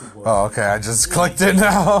on basketball. Oh, okay. I just clicked it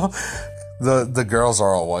now. The girls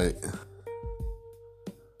are all white.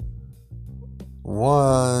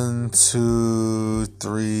 1, 2,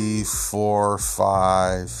 3, 4,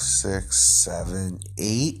 5, 6, 7,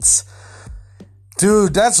 8.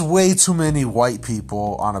 Dude, that's way too many white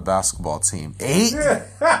people on a basketball team. 8?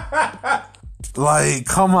 Like,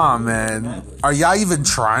 come on, man. Are y'all even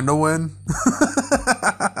trying to win?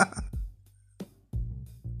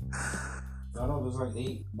 I know there's like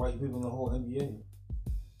 8 white people in the whole NBA.